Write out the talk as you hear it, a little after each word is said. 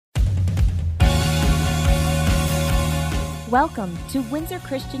Welcome to Windsor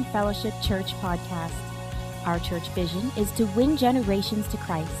Christian Fellowship Church Podcast. Our church vision is to win generations to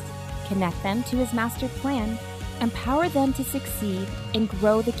Christ, connect them to His master plan, empower them to succeed, and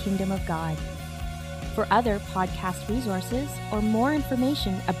grow the kingdom of God. For other podcast resources or more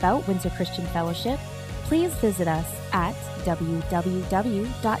information about Windsor Christian Fellowship, please visit us at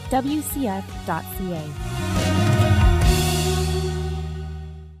www.wcf.ca.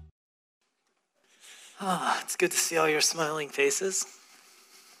 It's good to see all your smiling faces.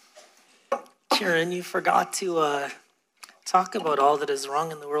 Kieran, you forgot to talk about all that is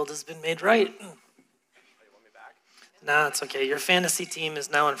wrong in the world has been made right. Oh, you want me back? Nah, it's okay. Your fantasy team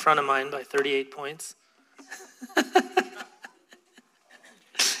is now in front of mine by 38 points.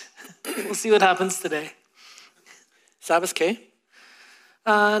 We'll see what happens today. ¿Sabes qué?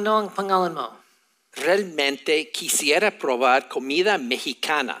 No ang pangalan mo. Realmente quisiera probar comida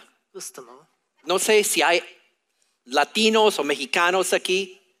mexicana. Gusto mo? No sé si hay latinos o mexicanos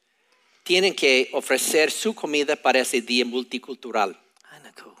aquí. Tienen que ofrecer su comida para ese día multicultural.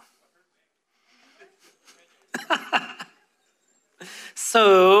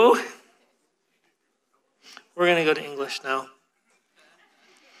 So, we're going to go to English now.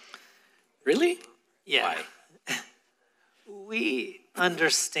 Really? Yeah. Why? We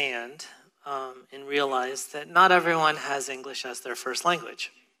understand and realize that not everyone has English as their first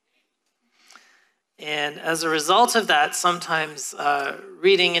language. And as a result of that, sometimes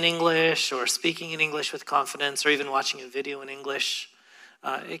reading in English or speaking in English with confidence or even watching a video in English,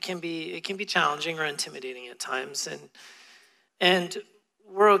 it can be challenging or intimidating at times. And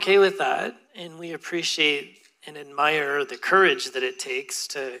we're okay with that, and we appreciate and admire the courage that it takes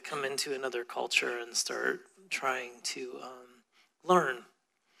to come into another culture and start trying to learn.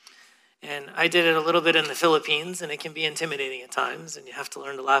 And I did it a little bit in the Philippines, and it can be intimidating at times, and you have to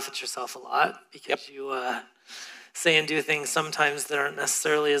learn to laugh at yourself a lot because you say and do things sometimes that aren't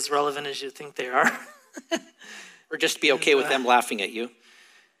necessarily as relevant as you think they are. Or just be okay with them laughing at you.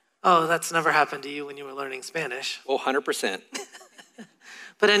 Oh, that's never happened to you when you were learning Spanish. Oh, 100%.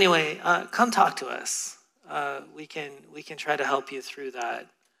 But anyway, come talk to us. We can try to help you through that.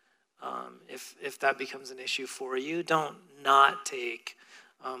 If that becomes an issue for you, don't not take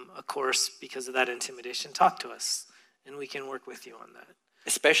a course because of that intimidation. Talk to us, and we can work with you on that.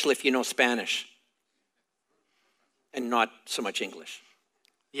 Especially if you know Spanish and not so much English.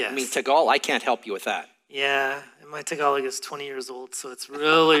 Yes. I mean, Tagalog, I can't help you with that. Yeah, and my Tagalog is 20 years old, so it's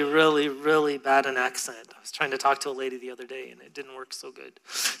really, really, really bad an accent. I was trying to talk to a lady the other day, and it didn't work so good.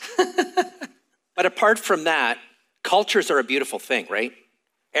 But apart from that, cultures are a beautiful thing, right?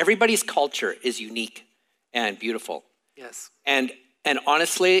 Everybody's culture is unique and beautiful. Yes. And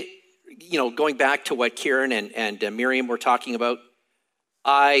honestly, you know, going back to what Kieran and Miriam were talking about,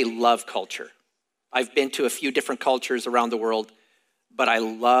 I love culture. I've been to a few different cultures around the world, but I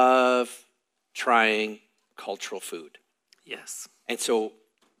love trying cultural food. Yes. And so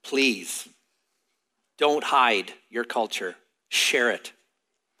please, don't hide your culture. Share it.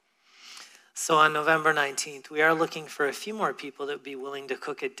 So on November 19th, we are looking for a few more people that would be willing to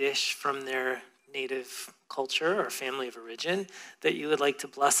cook a dish from their native culture or family of origin that you would like to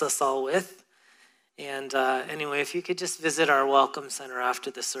bless us all with. And anyway, if you could just visit our welcome center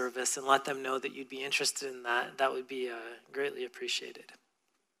after the service and let them know that you'd be interested in that, that would be greatly appreciated.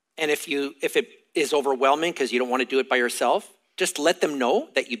 And if it is overwhelming because you don't want to do it by yourself, just let them know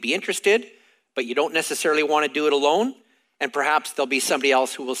that you'd be interested, but you don't necessarily want to do it alone. And perhaps there'll be somebody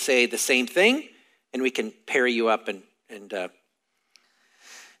else who will say the same thing, and we can pair you up and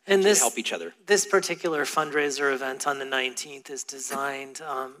help each other. This particular fundraiser event on the 19th is designed,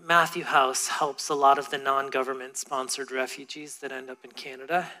 Matthew House helps a lot of the non-government sponsored refugees that end up in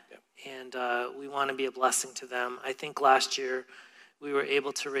Canada. Yep. And we want to be a blessing to them. I think last year we were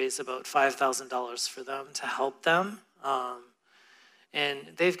able to raise about $5,000 for them to help them.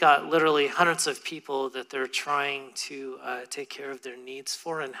 And they've got literally hundreds of people that they're trying to take care of their needs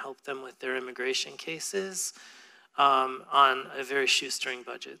for and help them with their immigration cases on a very shoestring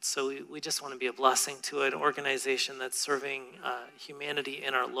budget. So we just want to be a blessing to an organization that's serving humanity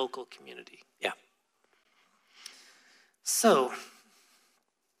in our local community. Yeah. So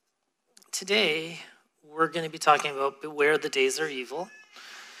today we're going to be talking about beware the days are evil.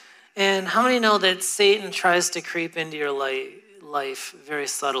 And how many know that Satan tries to creep into your life very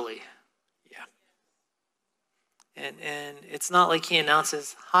subtly? Yeah. And it's not like he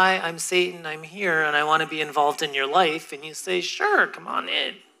announces, "Hi, I'm Satan, I'm here, and I want to be involved in your life." And you say, "Sure, come on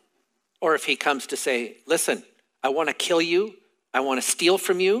in." Or if he comes to say, "Listen, I want to kill you, I want to steal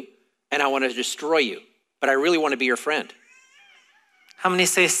from you, and I want to destroy you, but I really want to be your friend." How many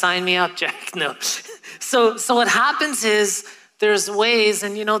say, "Sign me up, Jack"? No. So what happens is there's ways,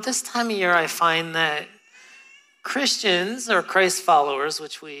 and this time of year I find that Christians or Christ followers,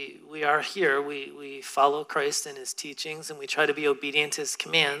 which we are here, we follow Christ and his teachings and we try to be obedient to his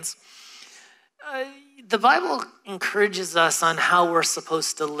commands. The Bible encourages us on how we're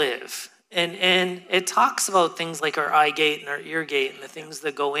supposed to live. And it talks about things like our eye gate and our ear gate and the things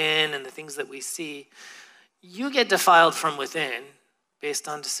that go in and the things that we see. You get defiled from within based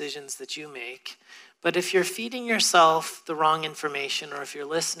on decisions that you make. But if you're feeding yourself the wrong information or if you're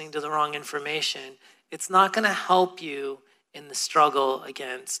listening to the wrong information, it's not going to help you in the struggle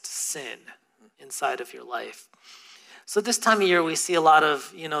against sin inside of your life. So this time of year, we see a lot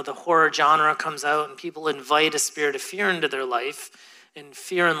of, the horror genre comes out and people invite a spirit of fear into their life. And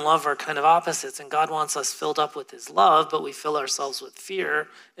fear and love are kind of opposites. And God wants us filled up with his love, but we fill ourselves with fear.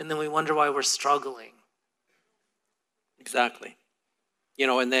 And then we wonder why we're struggling. Exactly.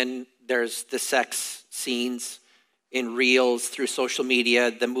 And then there's the sex scenes in reels, through social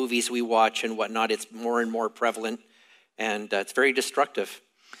media, the movies we watch and whatnot. It's more and more prevalent, and it's very destructive.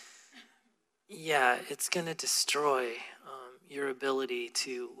 Yeah, it's going to destroy your ability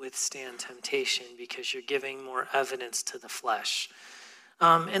to withstand temptation because you're giving more evidence to the flesh.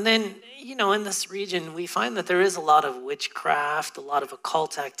 And then, in this region, we find that there is a lot of witchcraft, a lot of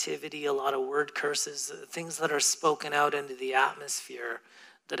occult activity, a lot of word curses, things that are spoken out into the atmosphere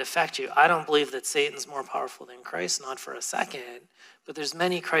that affect you. I don't believe that Satan's more powerful than Christ, not for a second. But there's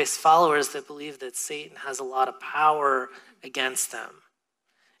many Christ followers that believe that Satan has a lot of power against them.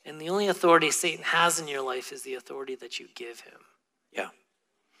 And the only authority Satan has in your life is the authority that you give him.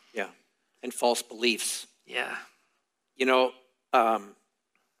 Yeah. And false beliefs. Yeah.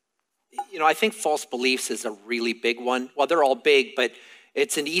 I think false beliefs is a really big one. Well, they're all big, but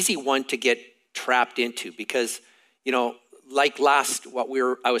it's an easy one to get trapped into because, like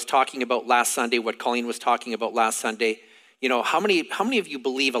I was talking about last Sunday, what Colleen was talking about last Sunday, how many of you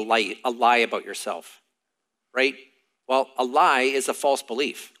believe a lie about yourself, right? Well, a lie is a false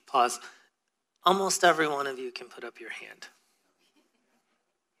belief. Pause. Almost every one of you can put up your hand.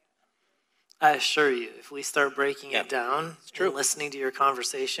 I assure you, if we start breaking it down and listening to your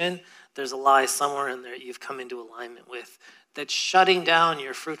conversation, there's a lie somewhere in there you've come into alignment with that's shutting down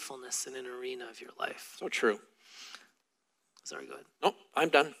your fruitfulness in an arena of your life. So true. Sorry, go ahead. No, I'm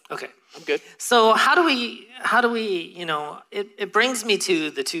done. Okay. I'm good. So how do we, it brings me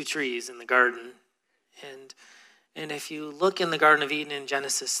to the two trees in the garden. And if you look in the Garden of Eden in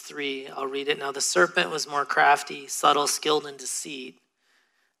Genesis 3, I'll read it. Now the serpent was more crafty, subtle, skilled in deceit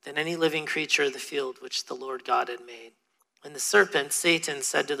than any living creature of the field which the Lord God had made. And the serpent, Satan,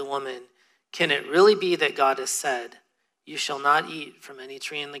 said to the woman, "Can it really be that God has said, 'You shall not eat from any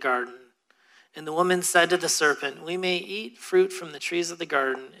tree in the garden'?" And the woman said to the serpent, "We may eat fruit from the trees of the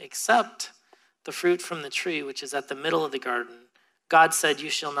garden, except the fruit from the tree which is at the middle of the garden. God said, 'You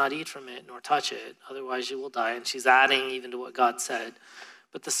shall not eat from it, nor touch it, otherwise you will die.'" And she's adding even to what God said.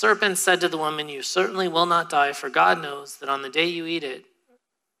 But the serpent said to the woman, "You certainly will not die, for God knows that on the day you eat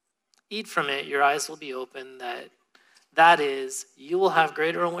from it, your eyes will be open, that is, you will have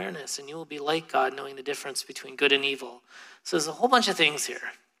greater awareness, and you will be like God, knowing the difference between good and evil." So there's a whole bunch of things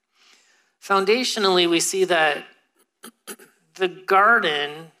here. Foundationally, we see that the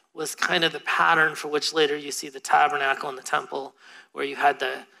garden was kind of the pattern for which later you see the tabernacle and the temple, where you had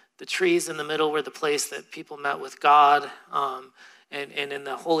the trees in the middle were the place that people met with God. And in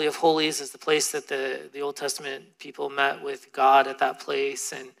the Holy of Holies is the place that the Old Testament people met with God at that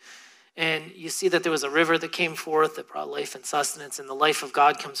place. And you see that there was a river that came forth that brought life and sustenance, and the life of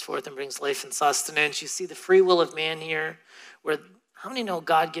God comes forth and brings life and sustenance. You see the free will of man here, where how many know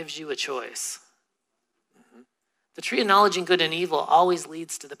God gives you a choice? Mm-hmm. The tree of knowledge and good and evil always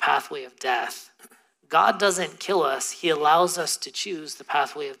leads to the pathway of death. God doesn't kill us. He allows us to choose the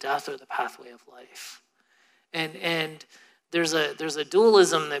pathway of death or the pathway of life. And there's a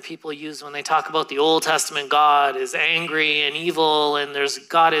dualism that people use when they talk about the Old Testament God is angry and evil, and there's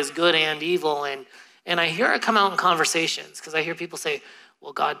God is good and evil. And I hear it come out in conversations because I hear people say,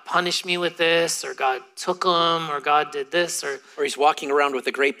 well, God punished me with this, or God took him, or God did this, or he's walking around with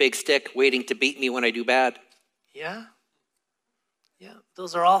a great big stick waiting to beat me when I do bad. Yeah.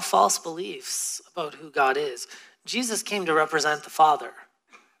 Those are all false beliefs about who God is. Jesus came to represent the Father,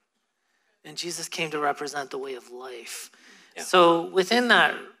 and Jesus came to represent the way of life. Yeah. So within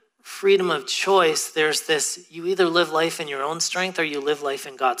that freedom of choice, there's this, you either live life in your own strength or you live life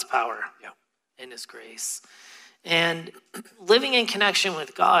in God's power and his grace. And living in connection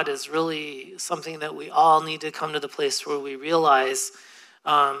with God is really something that we all need to come to the place where we realize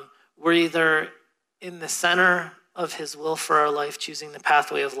we're either in the center of his will for our life, choosing the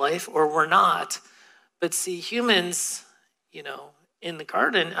pathway of life, or we're not. But see, humans, in the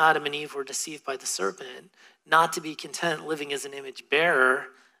garden, Adam and Eve were deceived by the serpent, not to be content living as an image bearer.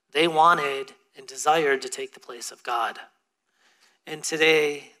 They wanted and desired to take the place of God. And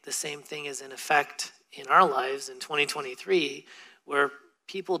today, the same thing is in effect in our lives in 2023, where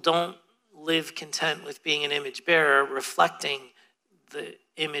people don't live content with being an image bearer, reflecting the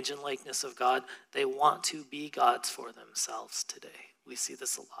image and likeness of God. They want to be gods for themselves today. We see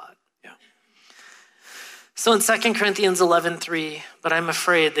this a lot. Yeah. So in 2 Corinthians 11:3, but I'm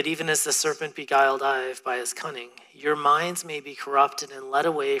afraid that even as the serpent beguiled Eve by his cunning, your minds may be corrupted and led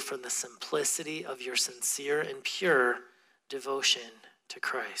away from the simplicity of your sincere and pure devotion to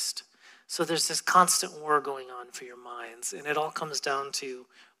Christ. So there's this constant war going on for your minds, and it all comes down to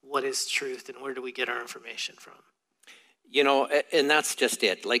what is truth and where do we get our information from? And that's just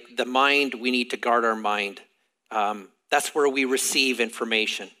it. Like the mind, we need to guard our mind. That's where we receive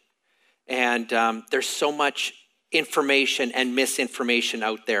information. And there's so much information and misinformation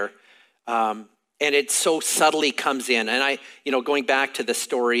out there. And it so subtly comes in. And going back to the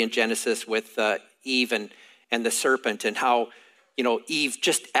story in Genesis with Eve and the serpent and how, Eve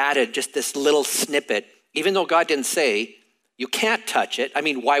just added just this little snippet, even though God didn't say, you can't touch it. I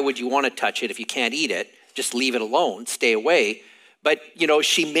mean, why would you want to touch it if you can't eat it? Just leave it alone, stay away. But,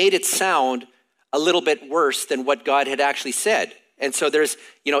 she made it sound a little bit worse than what God had actually said. And so there's,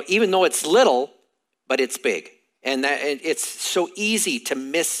 even though it's little, but it's big. And it's so easy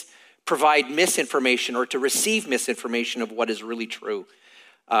to provide misinformation or to receive misinformation of what is really true.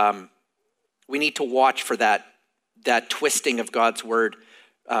 We need to watch for that twisting of God's word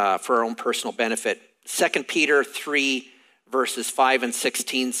for our own personal benefit. 2 Peter 3, verses 5 and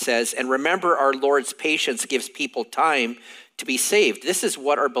 16 says, and remember our Lord's patience gives people time to be saved. This is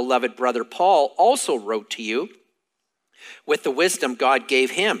what our beloved brother Paul also wrote to you with the wisdom God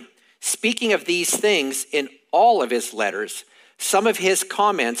gave him. Speaking of these things in all of his letters, some of his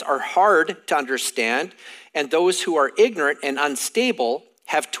comments are hard to understand, and those who are ignorant and unstable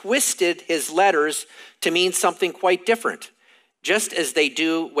have twisted his letters to mean something quite different, just as they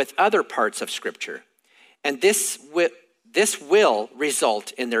do with other parts of Scripture. And this will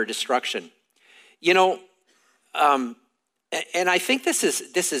result in their destruction. And I think this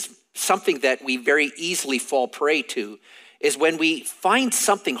is something that we very easily fall prey to, is when we find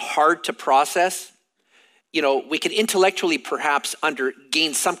something hard to process. We can intellectually perhaps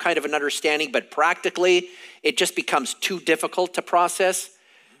gain some kind of an understanding, but practically it just becomes too difficult to process.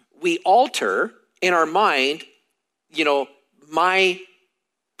 We alter in our mind, my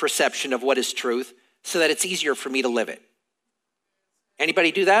perception of what is truth so that it's easier for me to live it.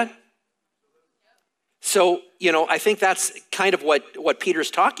 Anybody do that? So, I think that's kind of what Peter's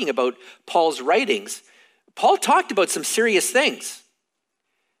talking about, Paul's writings. Paul talked about some serious things.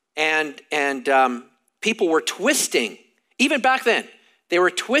 And people were twisting, even back then, they were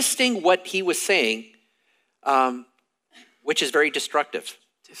twisting what he was saying, which is very destructive.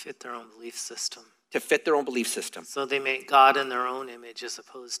 To fit their own belief system. So they make God in their own image as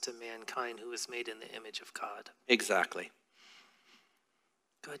opposed to mankind who is made in the image of God. Exactly.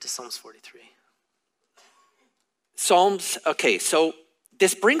 Go ahead to Psalms 43. Okay, so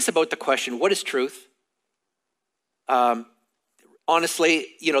this brings about the question, what is truth? Honestly,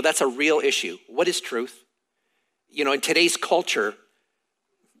 that's a real issue. What is truth? In today's culture,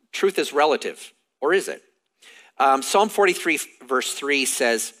 truth is relative, or is it? Psalm 43 verse 3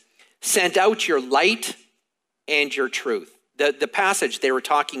 says, send out your light and your truth. The passage they were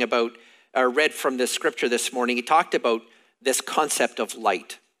talking about, read from the scripture this morning, he talked about this concept of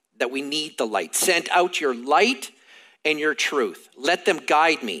light, that we need the light. Send out your light and your truth. Let them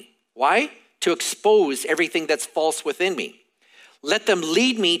guide me. Why? To expose everything that's false within me. Let them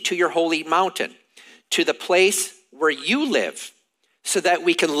lead me to your holy mountain, to the place where you live, so that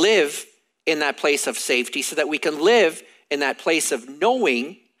we can live in that place of safety, so that we can live in that place of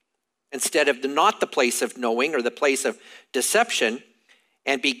knowing instead of not the place of knowing or the place of deception,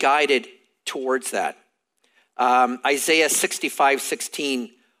 and be guided towards that. Isaiah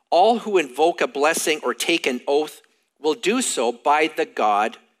 65:16, all who invoke a blessing or take an oath will do so by the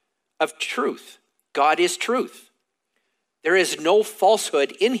God of truth. God is truth. There is no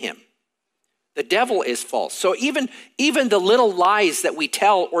falsehood in him. The devil is false. So even the little lies that we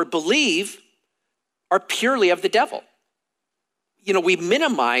tell or believe are purely of the devil. We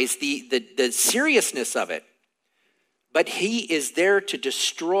minimize the seriousness of it, but he is there to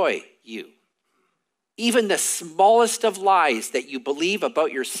destroy you. Even the smallest of lies that you believe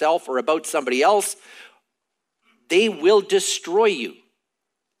about yourself or about somebody else, they will destroy you.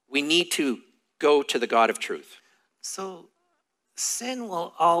 We need to go to the God of truth. So sin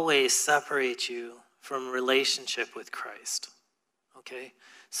will always separate you from relationship with Christ. Okay?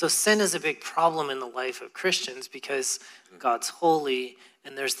 So sin is a big problem in the life of Christians because God's holy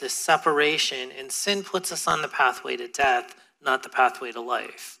and there's this separation, and sin puts us on the pathway to death, not the pathway to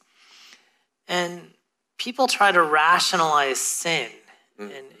life. And people try to rationalize sin.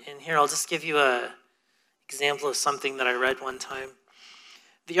 And here, I'll just give you an example of something that I read one time.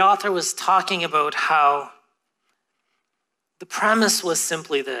 The author was talking about how the premise was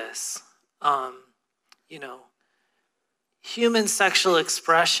simply this. Human sexual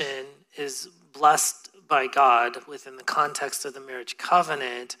expression is blessed by God within the context of the marriage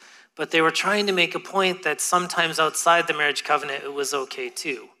covenant, but they were trying to make a point that sometimes outside the marriage covenant it was okay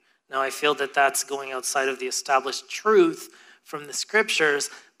too. Now I feel that that's going outside of the established truth from the scriptures,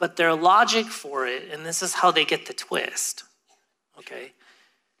 but their logic for it, and this is how they get the twist, okay?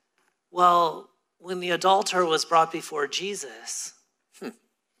 Well, when the adulterer was brought before Jesus,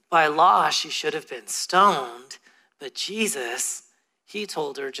 by law she should have been stoned, but Jesus, he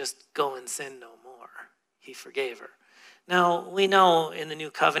told her, just go and sin no more. He forgave her. Now, we know in the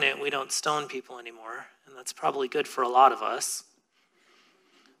new covenant we don't stone people anymore, and that's probably good for a lot of us.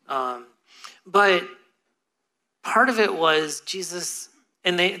 But part of it was Jesus,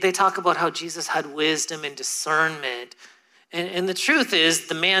 and they talk about how Jesus had wisdom and discernment. And the truth is,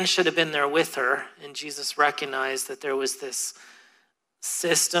 the man should have been there with her, and Jesus recognized that there was this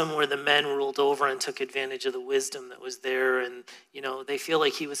system where the men ruled over and took advantage of the wisdom that was there, and they feel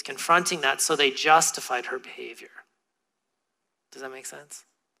like he was confronting that, so they justified her behavior. Does that make sense?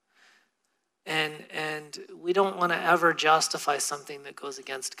 And we don't want to ever justify something that goes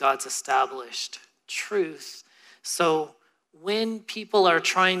against God's established truth. So when people are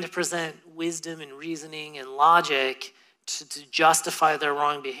trying to present wisdom and reasoning and logic to justify their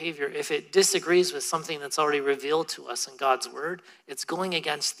wrong behavior, if it disagrees with something that's already revealed to us in God's word, it's going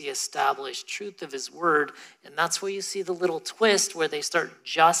against the established truth of his word. And that's where you see the little twist where they start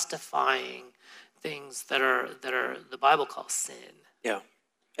justifying things that are the Bible calls sin. Yeah.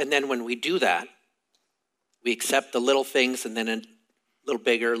 And then when we do that, we accept the little things, and then a little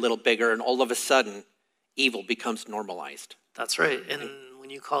bigger, and all of a sudden, evil becomes normalized. That's right. And when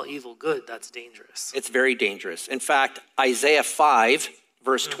you call evil good, that's dangerous. It's very dangerous. In fact, Isaiah 5,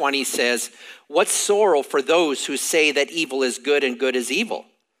 verse 20 says, "What sorrow for those who say that evil is good and good is evil,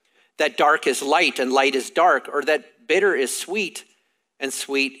 that dark is light and light is dark, or that bitter is sweet and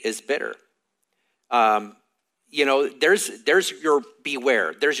sweet is bitter." There's your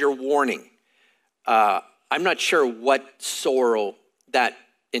beware. There's your warning. I'm not sure what sorrow that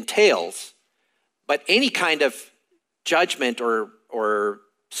entails, but any kind of judgment or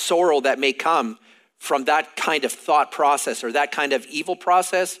sorrow that may come from that kind of thought process or that kind of evil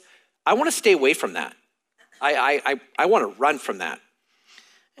process, I want to stay away from that. I want to run from that.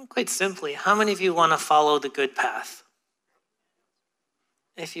 And quite simply, how many of you want to follow the good path?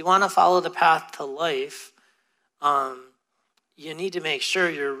 If you want to follow the path to life, you need to make sure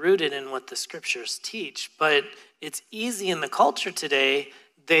you're rooted in what the scriptures teach. But it's easy in the culture today.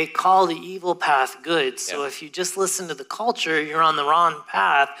 They call the evil path good. So if you just listen to the culture, you're on the wrong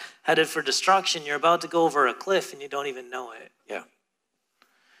path, headed for destruction. You're about to go over a cliff and you don't even know it. Yeah.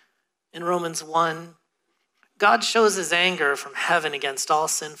 In Romans 1, God shows his anger from heaven against all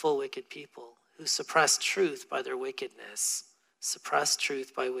sinful, wicked people who suppress truth by their wickedness. Suppress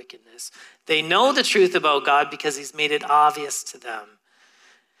truth by wickedness. They know the truth about God because he's made it obvious to them.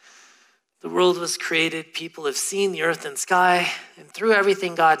 The world was created, people have seen the earth and sky, and through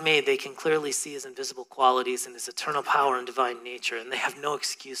everything God made, they can clearly see his invisible qualities and his eternal power and divine nature, and they have no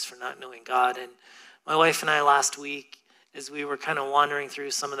excuse for not knowing God. And my wife and I last week, as we were kind of wandering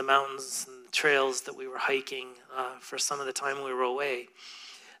through some of the mountains and trails that we were hiking for some of the time we were away,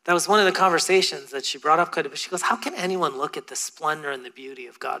 that was one of the conversations that she brought up quite a bit. She goes, how can anyone look at the splendor and the beauty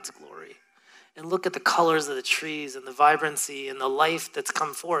of God's glory and look at the colors of the trees and the vibrancy and the life that's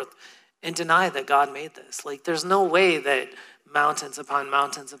come forth and deny that God made this? Like, there's no way that mountains upon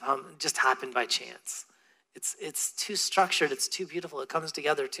just happened by chance. It's too structured. It's too beautiful. It comes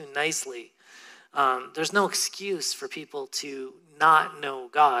together too nicely. There's no excuse for people to not know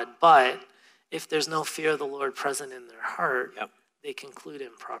God, but if there's no fear of the Lord present in their heart, they conclude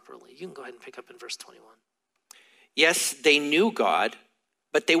improperly. You can go ahead and pick up in verse 21. Yes, they knew God,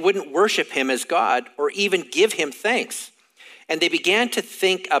 but they wouldn't worship him as God or even give him thanks. And they began to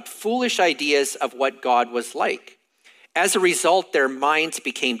think up foolish ideas of what God was like. As a result, their minds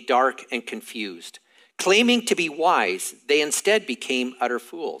became dark and confused. Claiming to be wise, they instead became utter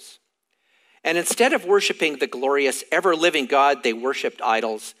fools. And instead of worshiping the glorious, ever-living God, they worshiped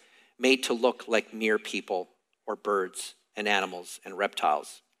idols made to look like mere people or birds and animals and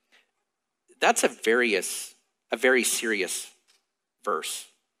reptiles. that's a very serious verse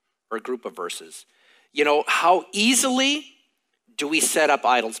or a group of verses. You know, how easily do we set up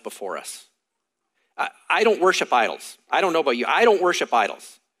idols before us? I don't worship idols. I don't know about you. I don't worship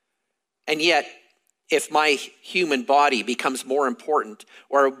idols. And yet, if my human body becomes more important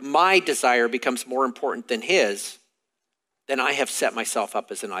or my desire becomes more important than his, then I have set myself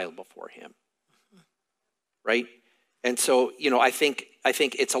up as an idol before him. Right? And so, you know, I think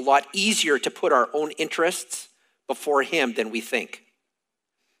it's a lot easier to put our own interests before him than we think.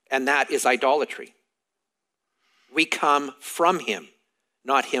 And that is idolatry. We come from him,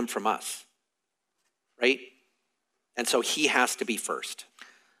 not him from us. Right? And so he has to be first.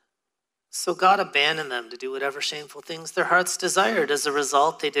 So God abandoned them to do whatever shameful things their hearts desired. As a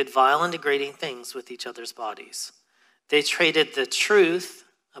result, they did vile and degrading things with each other's bodies. They traded the truth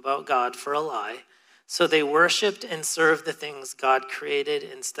about God for a lie. So they worshiped and served the things God created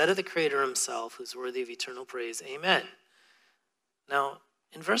instead of the Creator himself, who's worthy of eternal praise. Amen. Now,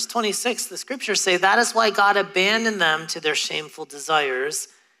 in verse 26, the scriptures say that is why God abandoned them to their shameful desires.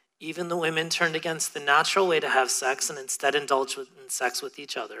 Even the women turned against the natural way to have sex and instead indulged in sex with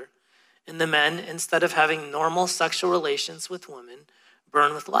each other. And the men, instead of having normal sexual relations with women,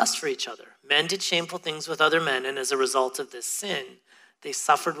 burned with lust for each other. Men did shameful things with other men, and as a result of this sin, they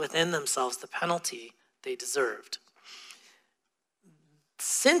suffered within themselves the penalty they deserved.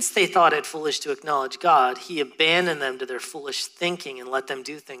 Since they thought it foolish to acknowledge God, he abandoned them to their foolish thinking and let them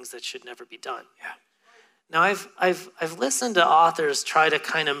do things that should never be done. Yeah. Now, I've listened to authors try to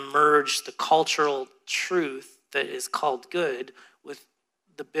kind of merge the cultural truth that is called good with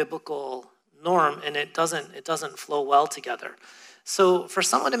the biblical norm, and it doesn't flow well together. So for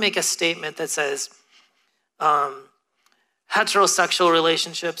someone to make a statement that says heterosexual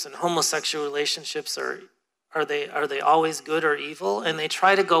relationships and homosexual relationships are they always good or evil? And they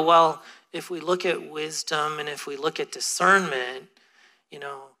try to go, well, if we look at wisdom and if we look at discernment, you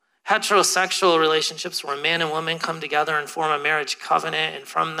know, heterosexual relationships where a man and woman come together and form a marriage covenant, and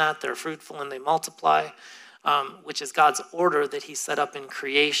from that they're fruitful and they multiply, which is God's order that he set up in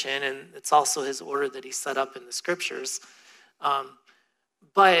creation, and it's also his order that he set up in the scriptures.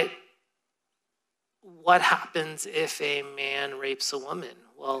 But what happens if a man rapes a woman?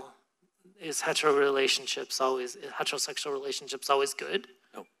 Well, is heterosexual relationships always good?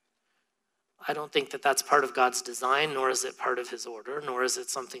 No. I don't think that that's part of God's design, nor is it part of his order, nor is it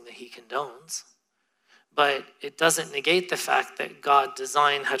something that he condones. But it doesn't negate the fact that God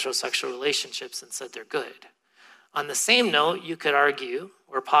designed heterosexual relationships and said they're good. On the same note, you could argue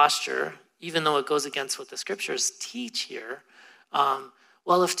or posture, even though it goes against what the scriptures teach here,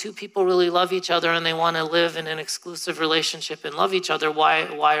 well, if two people really love each other and they want to live in an exclusive relationship and love each other,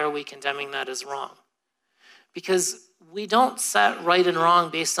 why are we condemning that as wrong? Because we don't set right and wrong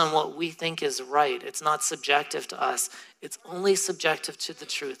based on what we think is right. It's not subjective to us. It's only subjective to the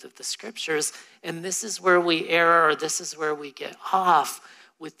truth of the scriptures. And this is where we err, or this is where we get off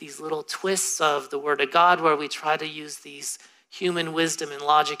with these little twists of the word of God, where we try to use these human wisdom and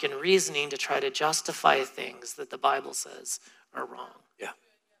logic and reasoning to try to justify things that the Bible says are wrong. Yeah.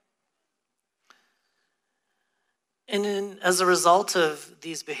 And then as a result of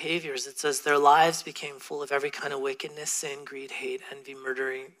these behaviors, it says their lives became full of every kind of wickedness, sin, greed, hate, envy,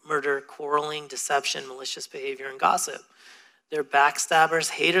 murder, quarreling, deception, malicious behavior, and gossip. They're backstabbers,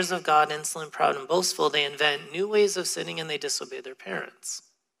 haters of God, insolent, proud, and boastful. They invent new ways of sinning, and they disobey their parents.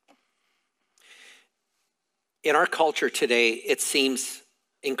 In our culture today, it seems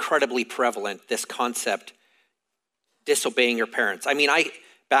incredibly prevalent, this concept, disobeying your parents. I mean,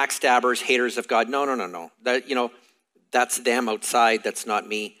 backstabbers, haters of God, no. That, you know, that's them outside, that's not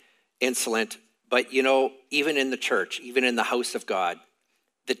me. Insolent. But, you know, even in the church, even in the house of God,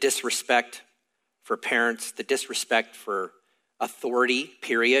 the disrespect for parents, the disrespect for authority,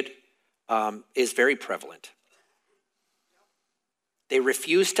 period, is very prevalent. They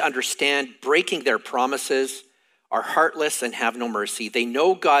refuse to understand, breaking their promises, are heartless and have no mercy. They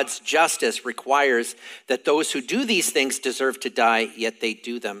know God's justice requires that those who do these things deserve to die, yet they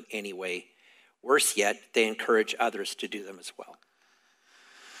do them anyway. Worse yet, they encourage others to do them as well.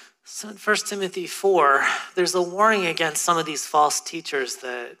 So in 1 Timothy 4, there's a warning against some of these false teachers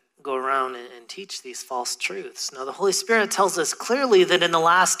that go around and teach these false truths. Now, the Holy Spirit tells us clearly that in the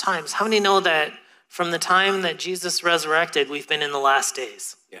last times, how many know that from the time that Jesus resurrected, we've been in the last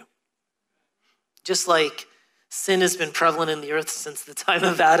days? Yeah. Just like sin has been prevalent in the earth since the time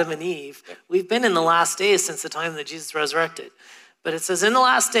of Adam and Eve, we've been in the last days since the time that Jesus resurrected. But it says in the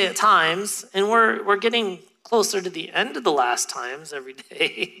last day at times, and we're getting closer to the end of the last times every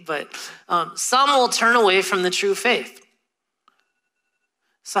day, but some will turn away from the true faith.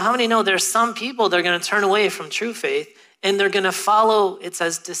 So how many know there's some people that are going to turn away from true faith and they're going to follow, it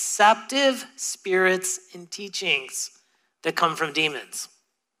says, deceptive spirits and teachings that come from demons.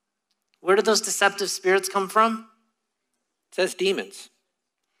 Where do those deceptive spirits come from? It says demons.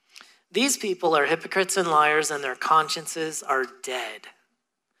 These people are hypocrites and liars, and their consciences are dead.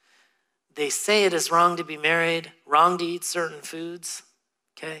 They say it is wrong to be married, wrong to eat certain foods,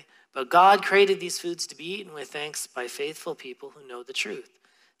 okay? But God created these foods to be eaten with thanks by faithful people who know the truth.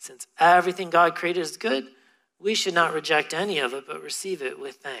 Since everything God created is good, we should not reject any of it, but receive it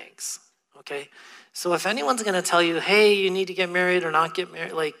with thanks, okay? So if anyone's going to tell you, hey, you need to get married or not get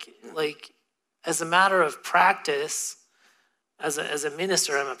married, like as a matter of practice, as a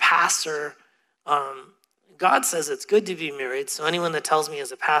minister, I'm a pastor, God says it's good to be married, so anyone that tells me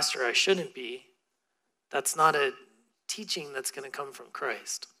as a pastor I shouldn't be, that's not a teaching that's going to come from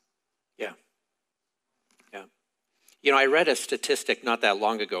Christ. Yeah. Yeah. You know, I read a statistic not that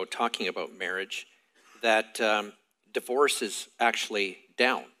long ago talking about marriage, that divorce is actually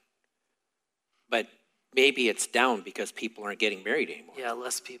down. But maybe it's down because people aren't getting married anymore. Yeah,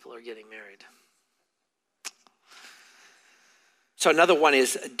 less people are getting married. So another one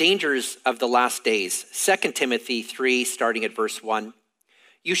is dangers of the last days. 2 Timothy 3, starting at verse 1.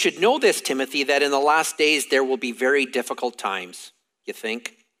 You should know this, Timothy, that in the last days there will be very difficult times, you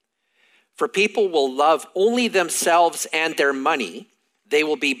think? For people will love only themselves and their money. They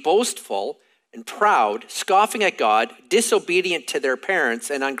will be boastful and proud, scoffing at God, disobedient to their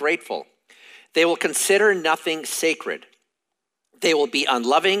parents, and ungrateful. They will consider nothing sacred. They will be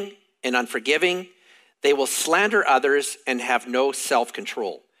unloving and unforgiving. They will slander others and have no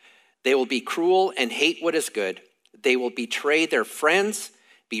self-control. They will be cruel and hate what is good. They will betray their friends,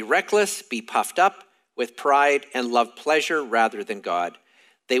 be reckless, be puffed up with pride, and love pleasure rather than God.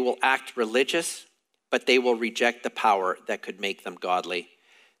 They will act religious, but they will reject the power that could make them godly.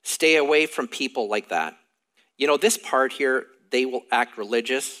 Stay away from people like that. You know, this part here, they will act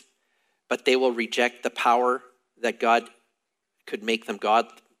religious, but they will reject the power that God could make them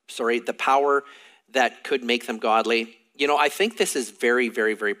the power that could make them godly. You know, I think this is very,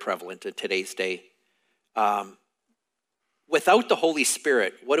 very, very prevalent in today's day. Without the Holy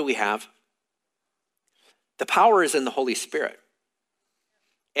Spirit, what do we have? The power is in the Holy Spirit.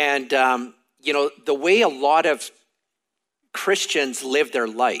 And, you know, the way a lot of Christians live their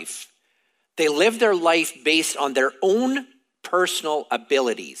life, they live their life based on their own personal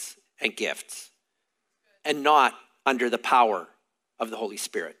abilities and gifts and not under the power of the Holy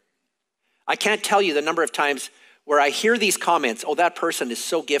Spirit. I can't tell you the number of times where I hear these comments, oh, that person is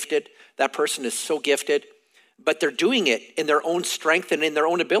so gifted, that person is so gifted, but they're doing it in their own strength and in their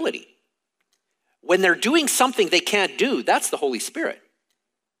own ability. When they're doing something they can't do, that's the Holy Spirit.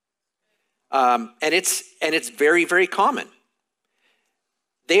 And it's very, very common.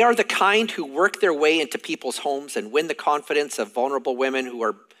 They are the kind who work their way into people's homes and win the confidence of vulnerable women who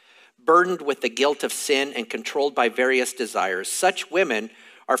are burdened with the guilt of sin and controlled by various desires. Such women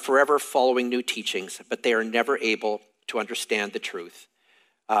are forever following new teachings, but they are never able to understand the truth.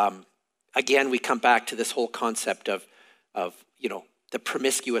 Again, we come back to this whole concept of you know, the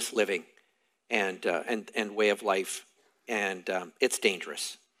promiscuous living and way of life, and it's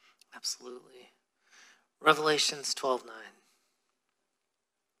dangerous. Absolutely. Revelations 12:9.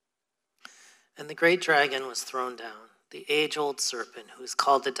 And the great dragon was thrown down, the age-old serpent who is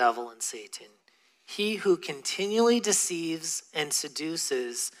called the devil and Satan, he who continually deceives and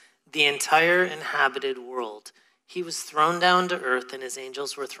seduces the entire inhabited world. He was thrown down to earth, and his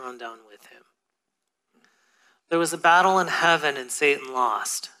angels were thrown down with him. There was a battle in heaven, and Satan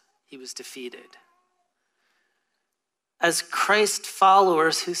lost. He was defeated. As Christ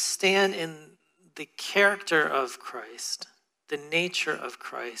followers who stand in the character of Christ, the nature of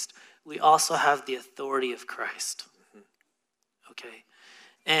Christ, we also have the authority of Christ. Okay?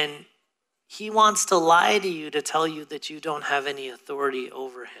 And he wants to lie to you to tell you that you don't have any authority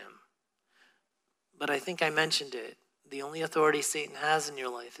over him. But I think I mentioned it. The only authority Satan has in your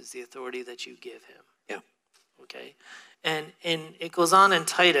life is the authority that you give him. Yeah. Okay? And it goes on in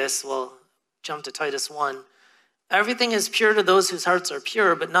Titus, well, jump to Titus 1. Everything is pure to those whose hearts are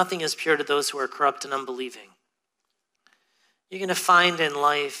pure, but nothing is pure to those who are corrupt and unbelieving. You're going to find in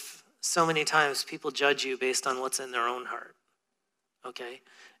life so many times people judge you based on what's in their own heart. Okay?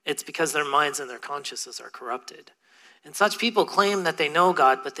 It's because their minds and their consciences are corrupted. And such people claim that they know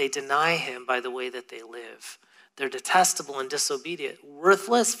God, but they deny him by the way that they live. They're detestable and disobedient,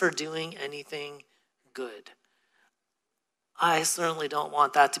 worthless for doing anything good. I certainly don't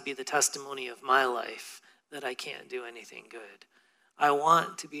want that to be the testimony of my life, that I can't do anything good. I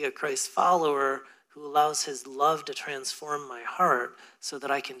want to be a Christ follower who allows his love to transform my heart so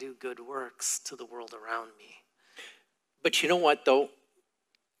that I can do good works to the world around me. But you know what, though?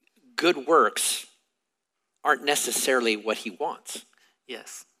 Good works aren't necessarily what he wants.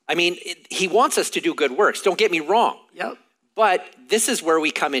 Yes. I mean, he wants us to do good works. Don't get me wrong. Yep. But this is where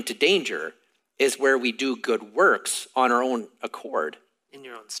we come into danger, is where we do good works on our own accord. In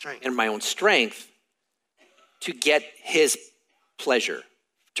your own strength. In my own strength, to get his pleasure,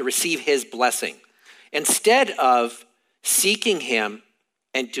 to receive his blessing, instead of seeking him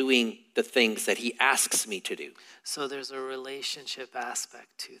and doing the things that he asks me to do. So there's a relationship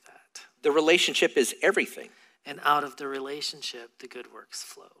aspect to that. The relationship is everything. And out of the relationship, the good works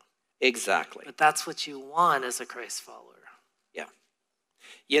flow. Exactly. But that's what you want as a Christ follower. Yeah.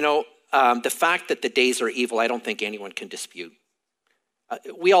 You know, the fact that the days are evil, I don't think anyone can dispute.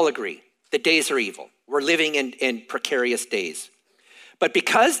 We all agree. The days are evil. We're living in precarious days. But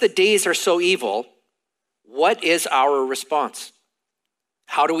because the days are so evil, what is our response?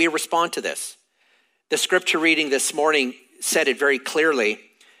 How do we respond to this? The scripture reading this morning said it very clearly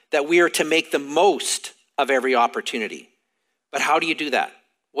that we are to make the most of every opportunity. But how do you do that?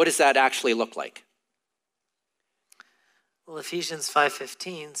 What does that actually look like? Well, Ephesians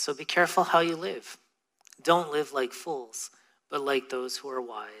 5:15, so be careful how you live. Don't live like fools, but like those who are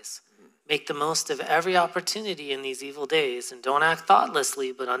wise. Make the most of every opportunity in these evil days, and don't act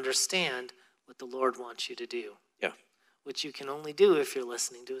thoughtlessly, but understand what the Lord wants you to do. Yeah. Which you can only do if you're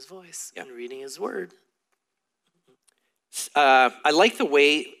listening to his voice and reading his word. I like the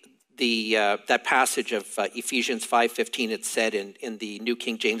way that passage of Ephesians 5:15, it's said in the New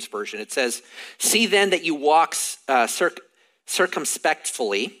King James Version. It says, see then that you walk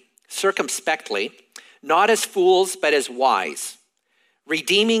circumspectly, not as fools, but as wise,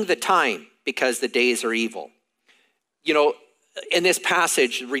 redeeming the time because the days are evil. You know, in this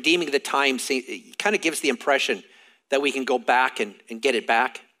passage, redeeming the time kind of gives the impression that we can go back and get it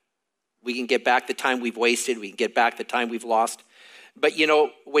back. We can get back the time we've wasted. We can get back the time we've lost. But, you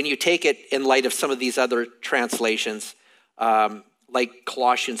know, when you take it in light of some of these other translations, like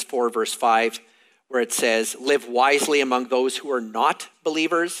Colossians 4, verse 5, where it says, live wisely among those who are not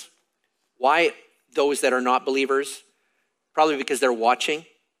believers. Why those that are not believers? Probably because they're watching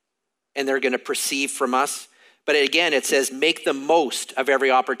and they're going to perceive from us. But again, it says, make the most of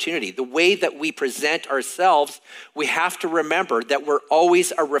every opportunity. The way that we present ourselves, we have to remember that we're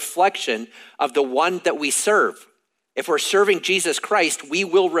always a reflection of the one that we serve. If we're serving Jesus Christ, we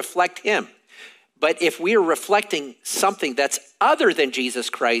will reflect him. But if we are reflecting something that's other than Jesus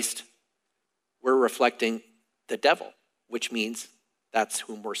Christ, we're reflecting the devil, which means that's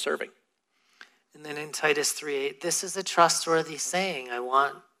whom we're serving. And then in Titus 3:8, this is a trustworthy saying. I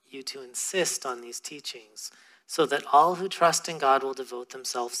want you to insist on these teachings so that all who trust in God will devote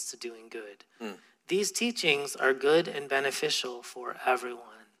themselves to doing good. These teachings are good and beneficial for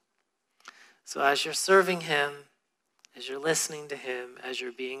everyone. So as you're serving him, as you're listening to him, as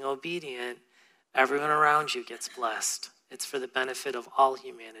you're being obedient, everyone around you gets blessed. It's for the benefit of all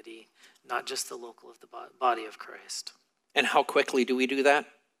humanity, not just the local of the body of Christ. And how quickly do we do that?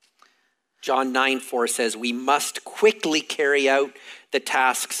 John 9:4 says, we must quickly carry out the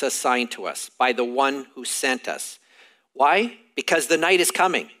tasks assigned to us by the one who sent us. Why? Because the night is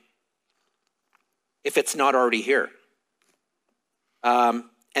coming, if it's not already here.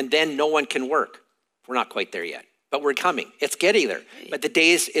 And then no one can work. We're not quite there yet, but we're coming. It's getting there. But the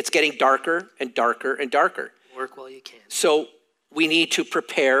days, it's getting darker and darker and darker. Work while you can. So we need to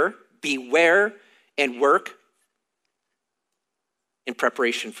prepare, beware, and work in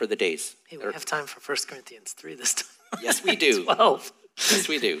preparation for the days. Hey, we have time for 1 Corinthians 3 this time. Yes, we do. 12. Yes,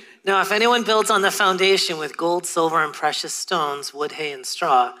 we do. Now, if anyone builds on the foundation with gold, silver, and precious stones, wood, hay, and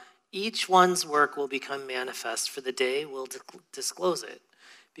straw, each one's work will become manifest, for the day will disclose it,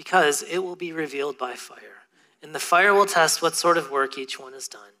 because it will be revealed by fire. And the fire will test what sort of work each one has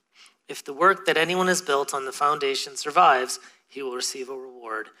done. If the work that anyone has built on the foundation survives, he will receive a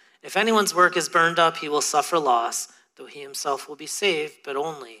reward. If anyone's work is burned up, he will suffer loss, though he himself will be saved, but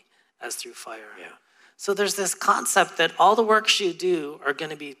only as through fire. Yeah. So there's this concept that all the works you do are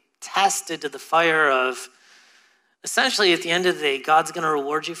going to be tested to the fire of, essentially at the end of the day, God's going to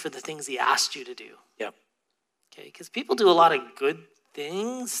reward you for the things he asked you to do. Yep. Okay, because people do a lot of good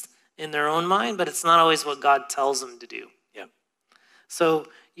things in their own mind, but it's not always what God tells them to do. Yep. So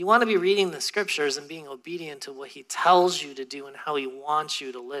you want to be reading the scriptures and being obedient to what he tells you to do and how he wants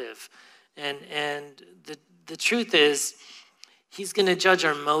you to live. And the truth is, he's going to judge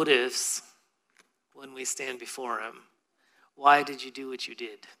our motives when we stand before him. Why did you do what you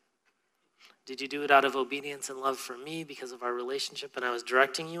did? Did you do it out of obedience and love for me because of our relationship and I was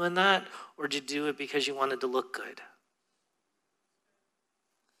directing you in that? Or did you do it because you wanted to look good?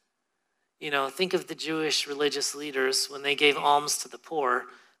 Think of the Jewish religious leaders. When they gave alms to the poor,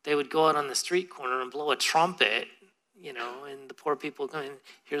 they would go out on the street corner and blow a trumpet, and the poor people going,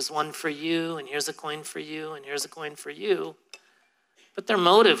 here's one for you, and here's a coin for you, and here's a coin for you. But their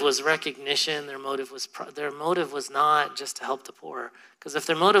motive was recognition. Their motive was not just to help the poor. Because if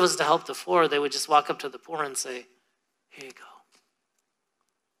their motive was to help the poor, they would just walk up to the poor and say, here you go.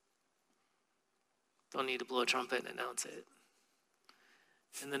 Don't need to blow a trumpet and announce it.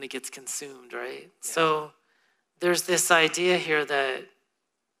 And then it gets consumed, right? Yeah. So there's this idea here that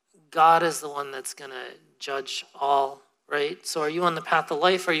God is the one that's going to judge all, right? So are you on the path of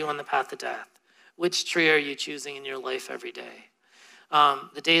life or are you on the path of death? Which tree are you choosing in your life every day?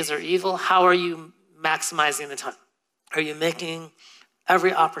 The days are evil. How are you maximizing the time? Are you making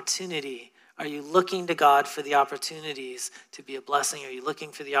every opportunity? Are you looking to God for the opportunities to be a blessing? Are you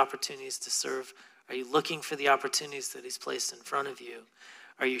looking for the opportunities to serve? Are you looking for the opportunities that he's placed in front of you?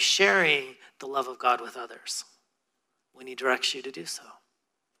 Are you sharing the love of God with others when he directs you to do so?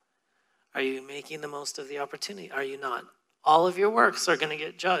 Are you making the most of the opportunity? Are you not? All of your works are going to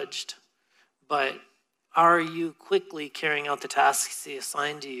get judged, but are you quickly carrying out the tasks he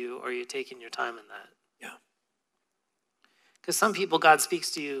assigned to you, or are you taking your time in that? Yeah. Because some people, God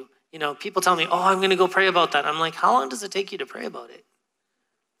speaks to you, people tell me, I'm going to go pray about that. I'm like, how long does it take you to pray about it?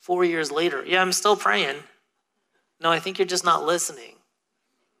 4 years later. Yeah, I'm still praying. No, I think you're just not listening.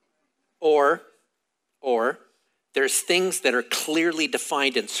 Or there's things that are clearly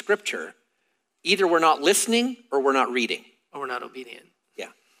defined in Scripture. Either we're not listening or we're not reading. Or we're not obedient. Yeah.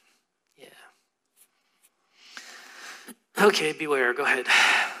 Yeah. Okay, beware. Go ahead.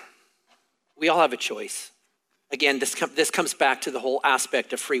 We all have a choice. Again, this comes back to the whole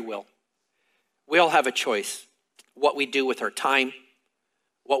aspect of free will. We all have a choice. What we do with our time,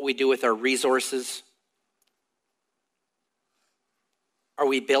 what we do with our resources. Are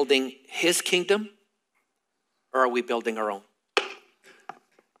we building his kingdom or are we building our own?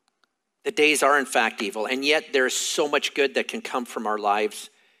 The days are in fact evil, and yet there's so much good that can come from our lives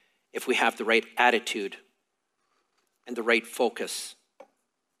if we have the right attitude and the right focus.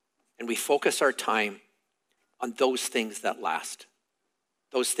 And we focus our time on those things that last,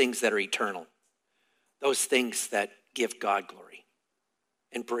 those things that are eternal, those things that give God glory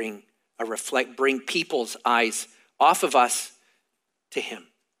and bring people's eyes off of us to him,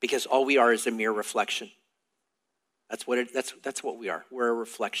 because all we are is a mere reflection. That's what we are. We're a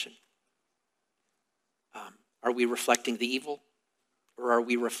reflection. Are we reflecting the evil, or are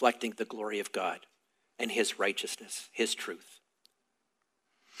we reflecting the glory of God and his righteousness, his truth?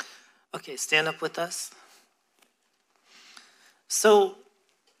 Okay, stand up with us. So,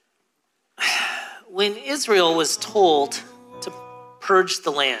 when Israel was told to purge the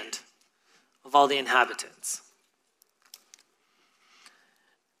land of all the inhabitants,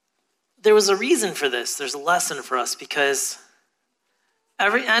 there was a reason for this. There's a lesson for us, because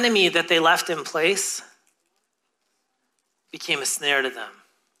every enemy that they left in place became a snare to them.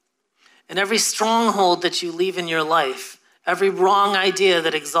 And every stronghold that you leave in your life, every wrong idea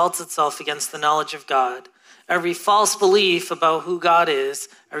that exalts itself against the knowledge of God, every false belief about who God is,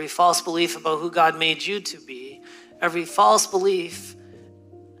 every false belief about who God made you to be, every false belief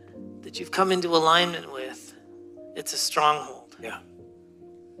that you've come into alignment with, it's a stronghold. Yeah.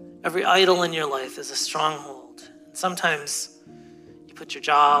 Every idol in your life is a stronghold. And sometimes you put your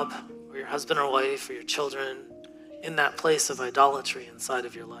job or your husband or wife or your children in that place of idolatry inside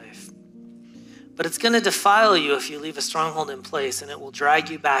of your life. But it's going to defile you if you leave a stronghold in place, and it will drag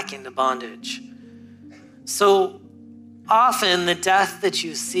you back into bondage. So often the death that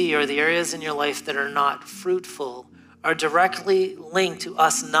you see, or the areas in your life that are not fruitful, are directly linked to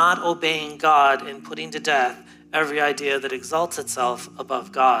us not obeying God and putting to death every idea that exalts itself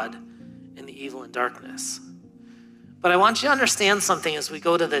above God in the evil and darkness. But I want you to understand something as we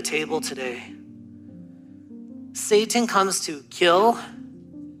go to the table today. Satan comes to kill,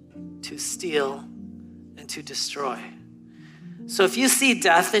 to steal, and to destroy. So if you see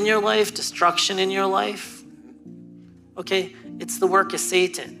death in your life, destruction in your life, okay, it's the work of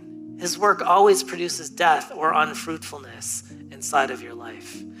Satan. His work always produces death or unfruitfulness inside of your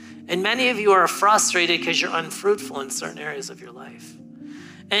life. And many of you are frustrated because you're unfruitful in certain areas of your life.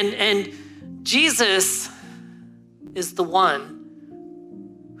 And Jesus is the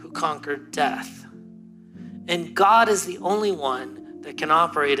one who conquered death. And God is the only one that can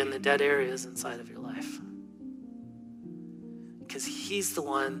operate in the dead areas inside of your life. Because he's the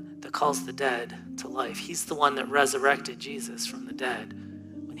one that calls the dead to life. He's the one that resurrected Jesus from the dead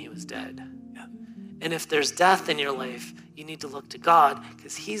when he was dead. Yeah. And if there's death in your life, you need to look to God,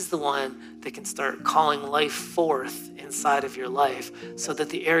 because he's the one that can start calling life forth inside of your life so that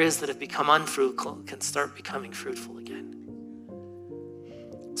the areas that have become unfruitful can start becoming fruitful again.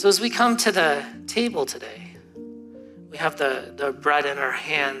 So as we come to the table today, we have the bread in our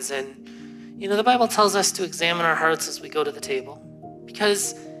hands, and the Bible tells us to examine our hearts as we go to the table,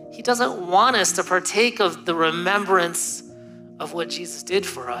 because he doesn't want us to partake of the remembrance of what Jesus did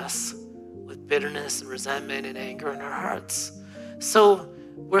for us with bitterness and resentment and anger in our hearts. So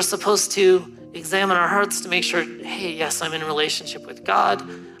we're supposed to examine our hearts to make sure, hey, yes, I'm in a relationship with God.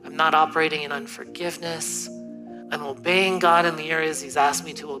 I'm not operating in unforgiveness. I'm obeying God in the areas he's asked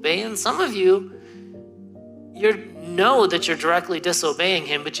me to obey. And some of you know that you're directly disobeying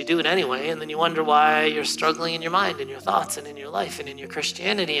him, but you do it anyway. And then you wonder why you're struggling in your mind and your thoughts and in your life and in your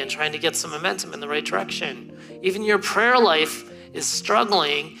Christianity and trying to get some momentum in the right direction. Even your prayer life is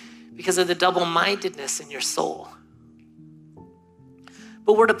struggling because of the double-mindedness in your soul.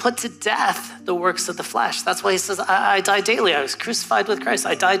 But we're to put to death the works of the flesh. That's why he says, I die daily. I was crucified with Christ.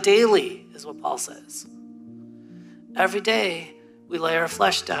 I die daily, is what Paul says. Every day we lay our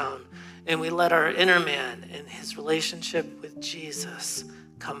flesh down and we let our inner man and his relationship with Jesus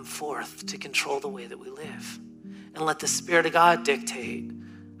come forth to control the way that we live. And let the Spirit of God dictate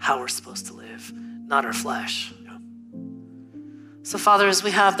how we're supposed to live, not our flesh. So, Father, as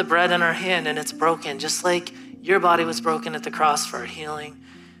we have the bread in our hand and it's broken, just like your body was broken at the cross for our healing,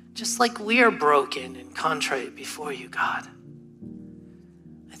 just like we are broken and contrite before you, God,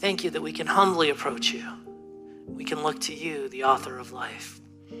 I thank you that we can humbly approach you. We can look to you, the author of life.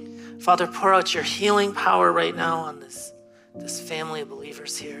 Father, pour out your healing power right now on this family of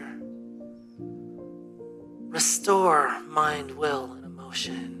believers here. Restore mind, will, and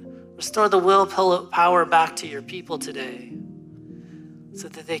emotion. Restore the will power back to your people today so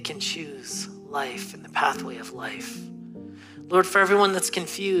that they can choose life and the pathway of life. Lord, for everyone that's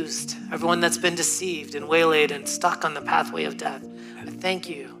confused, everyone that's been deceived and waylaid and stuck on the pathway of death, I thank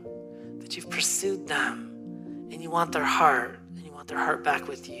you that you've pursued them and you want their heart back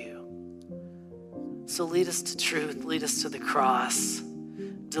with you. So lead us to truth, lead us to the cross.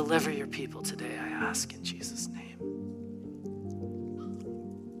 Deliver your people today, I ask in Jesus' name.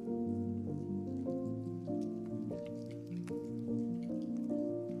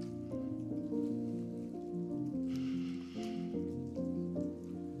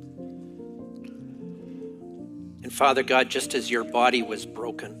 And Father God, just as your body was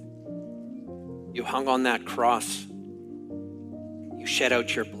broken, you hung on that cross, you shed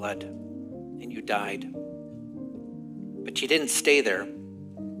out your blood, and you died. But you didn't stay there.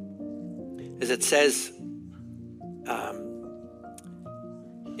 As it says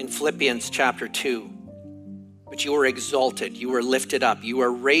in Philippians chapter 2, but you were exalted, you were lifted up, you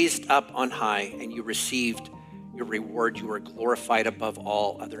were raised up on high, and you received your reward. You were glorified above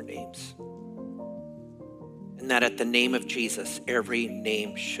all other names. And that at the name of Jesus, every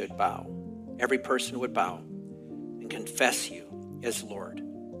name should bow. Every person would bow and confess you as Lord.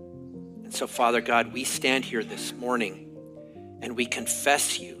 And so, Father God, we stand here this morning and we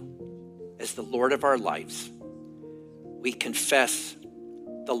confess you as the Lord of our lives. We confess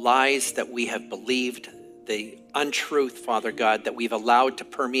the lies that we have believed, the untruth, Father God, that we've allowed to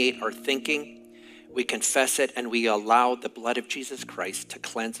permeate our thinking. We confess it and we allow the blood of Jesus Christ to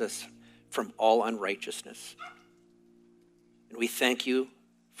cleanse us from all unrighteousness. And we thank you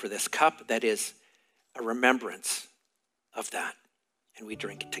for this cup that is a remembrance of that. And we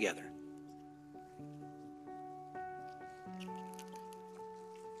drink it together.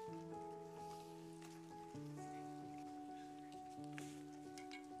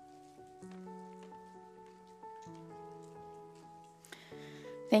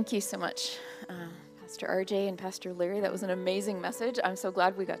 Thank you so much, Pastor RJ and Pastor Larry. That was an amazing message. I'm so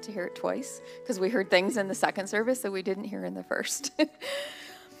glad we got to hear it twice because we heard things in the second service that we didn't hear in the first.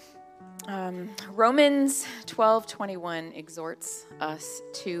 Romans 12:21 exhorts us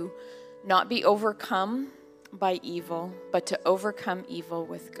to not be overcome by evil, but to overcome evil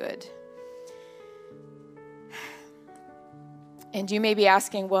with good. And you may be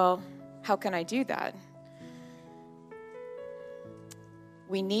asking, well, how can I do that?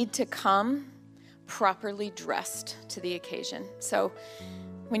 We need to come properly dressed to the occasion. So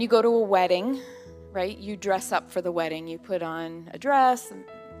when you go to a wedding, right, you dress up for the wedding. You put on a dress, the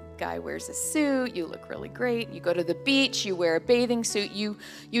guy wears a suit, you look really great. You go to the beach, you wear a bathing suit, you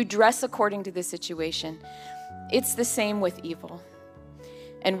dress according to the situation. It's the same with evil.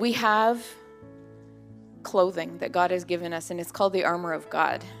 And we have clothing that God has given us, and it's called the armor of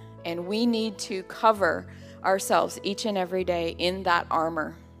God. And we need to cover ourselves each and every day in that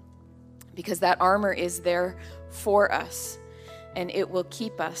armor. because that armor is there for us, and it will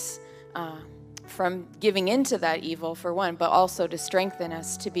keep us from giving into that evil, for one, but also to strengthen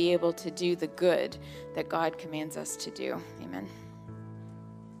us to be able to do the good that God commands us to do. Amen.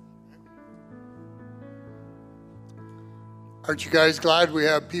 Aren't you guys glad we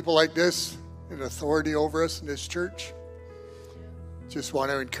have people like this in authority over us in this church? Just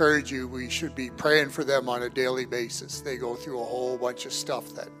want to encourage you, we should be praying for them on a daily basis. They go through a whole bunch of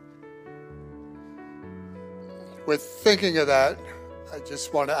stuff that... With thinking of that, I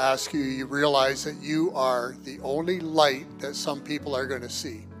just want to ask you, you realize that you are the only light that some people are going to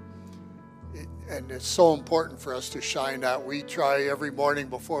see. And it's so important for us to shine that. We try every morning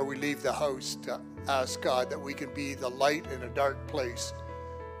before we leave the house to ask God that we can be the light in a dark place.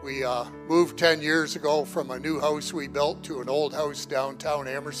 We moved 10 years ago from a new house we built to an old house downtown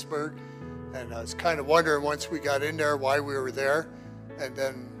Amherstburg. And I was kind of wondering once we got in there why we were there. And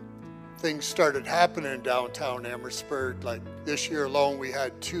then things started happening in downtown Amherstburg. Like this year alone, we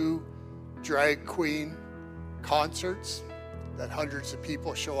had 2 drag queen concerts that hundreds of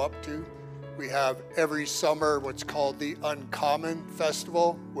people show up to. We have every summer what's called the Uncommon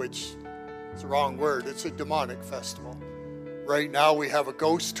Festival, which is the wrong word. It's a demonic festival. Right now we have a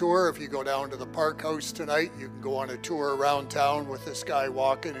ghost tour. If you go down to the Park House tonight, you can go on a tour around town with this guy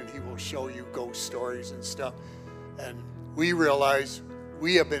walking, and he will show you ghost stories and stuff. And we realize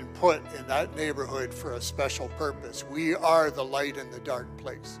we have been put in that neighborhood for a special purpose. We are the light in the dark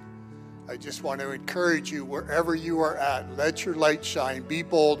place. I just want to encourage you, wherever you are at, let your light shine, be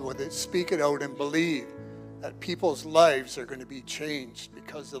bold with it, speak it out, and believe that people's lives are going to be changed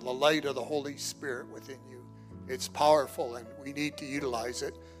because of the light of the Holy Spirit within you. It's powerful, and we need to utilize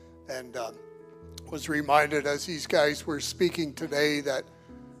it. And was reminded as these guys were speaking today that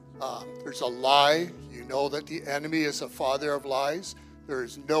there's a lie. You know that the enemy is a father of lies. There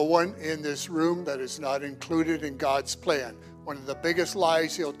is no one in this room that is not included in God's plan. One of the biggest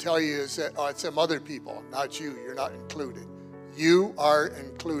lies he'll tell you is that, oh, it's some other people, not you. You're not included. You are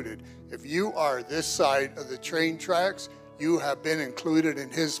included. If you are this side of the train tracks, you have been included in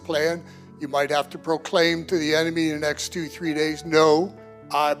his plan. You might have to proclaim to the enemy in the next 2-3 days, no,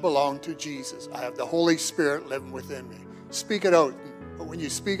 I belong to Jesus. I have the Holy Spirit living within me. Speak it out. But when you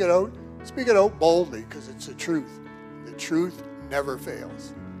speak it out boldly, because it's the truth. The truth never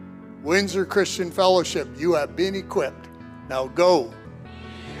fails. Windsor Christian Fellowship, you have been equipped. Now go